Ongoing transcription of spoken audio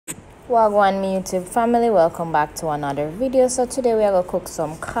Wagwan me YouTube family, welcome back to another video. So today we are going to cook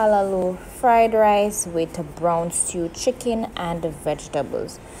some callaloo fried rice with brown stew chicken and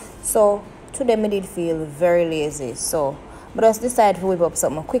vegetables. So today me did feel very lazy, so but just decided to whip up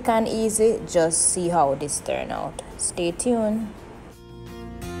something quick and easy. Just see how this turn out. Stay tuned.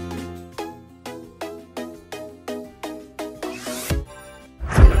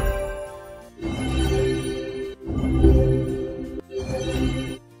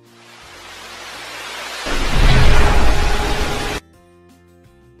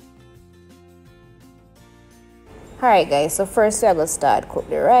 Alright guys, so first we are going to start cook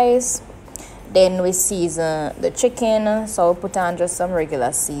the rice. Then we season the chicken. So we put on just some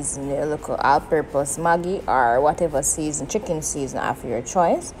regular seasoning, local all-purpose Maggi or whatever chicken season of your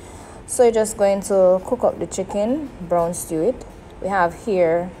choice. So you're just going to cook up the chicken, brown stew it. We have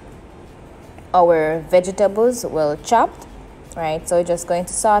here our vegetables well chopped, right? So we're just going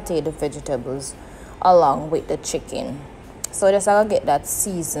to saute the vegetables along with the chicken. So just I'll get that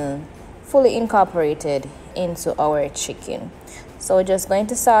season fully incorporated into our chicken. So we're just going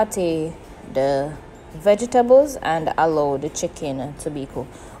to saute the vegetables and allow the chicken to be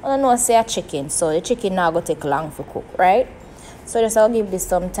cooked. I don't know, say a chicken, so the chicken now going to take long to cook, right? So just I'll give this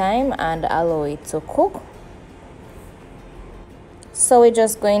some time and allow it to cook. So we're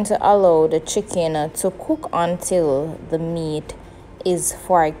just going to allow the chicken to cook until the meat is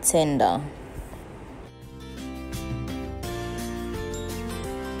fork tender.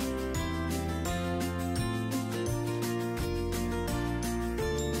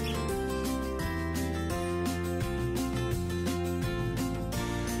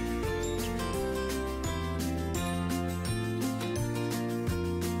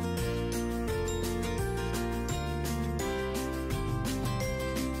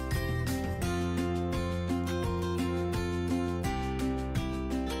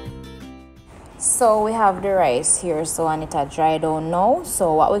 So we have the rice here, so and it has dried down now.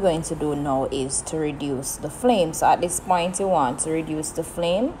 So what we're going to do now is to reduce the flame. So at this point you want to reduce the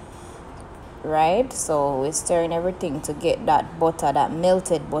flame, right? So we're stirring everything to get that butter, that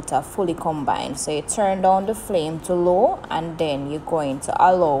melted butter, fully combined. So you turn down the flame to low and then you're going to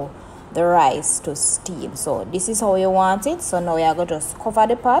allow the rice to steam. So this is how you want it. So now you're going to just cover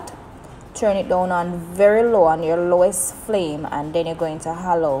the pot, turn it down on very low on your lowest flame, and then you're going to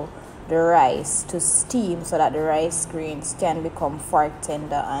allow the rice to steam so that the rice grains can become fork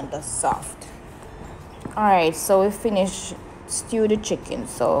tender and soft. Alright, so we finish stew the chicken.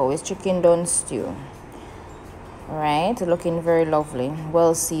 So it's chicken done stew, right? Looking very lovely,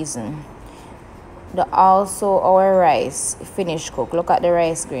 well seasoned. Also our rice finished cook. Look at the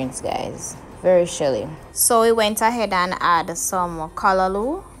rice grains, guys, very shelly. So we went ahead and add some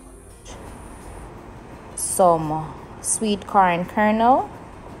callaloo, some sweet corn kernel,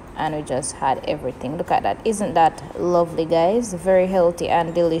 and we just had everything. Look at that. Isn't that lovely, guys? Very healthy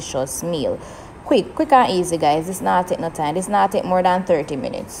and delicious meal. Quick and easy, guys. This not take no time. This not take more than 30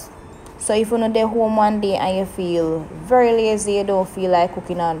 minutes. So if you're not there home one day and you feel very lazy, you don't feel like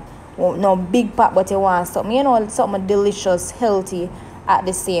cooking on no big pot, but you want something, you know, something delicious, healthy at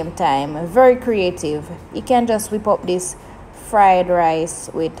the same time, very creative, you can just whip up this fried rice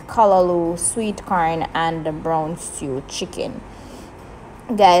with callaloo, sweet corn, and the brown stew chicken.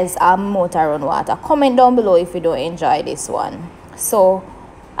 Guys, I'm out around water. Comment down below if you don't enjoy this one. So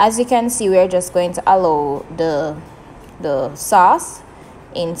as you can see, we're just going to allow the sauce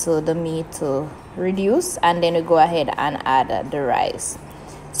into the meat to reduce, and then we go ahead and add the rice.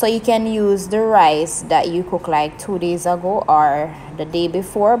 So you can use the rice that you cooked like 2 days ago or the day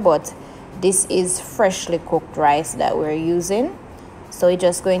before, but this is freshly cooked rice that we're using. So we're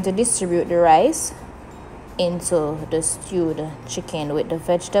just going to distribute the rice into the stewed chicken with the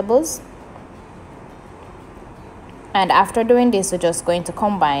vegetables, and after doing this we're just going to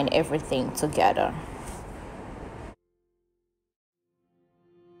combine everything together.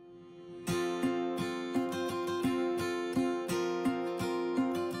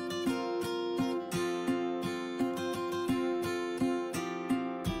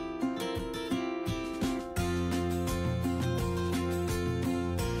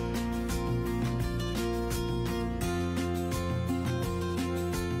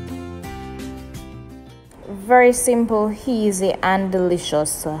 Very simple, easy, and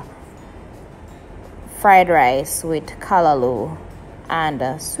delicious fried rice with callaloo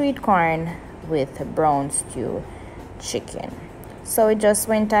and sweet corn with brown stew chicken. So we just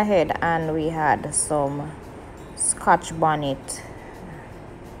went ahead and we had some Scotch bonnet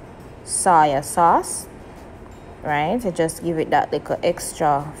soya sauce, right? To just give it that little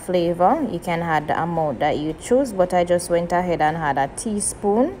extra flavor. You can add the amount that you choose, but I just went ahead and had a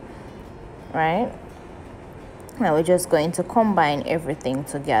teaspoon right? Now we're just going to combine everything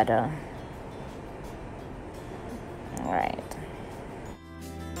together. All right.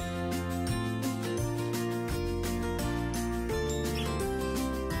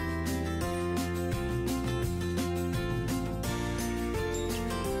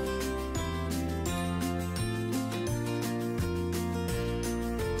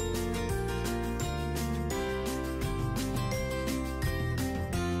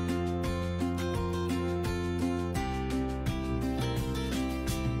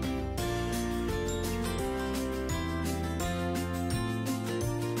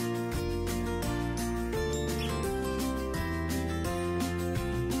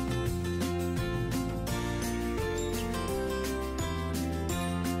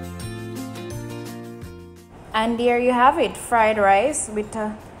 And there you have it, fried rice with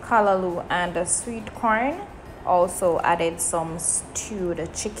callaloo and sweet corn. Also added some stewed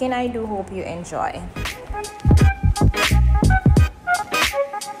chicken. I do hope you enjoy.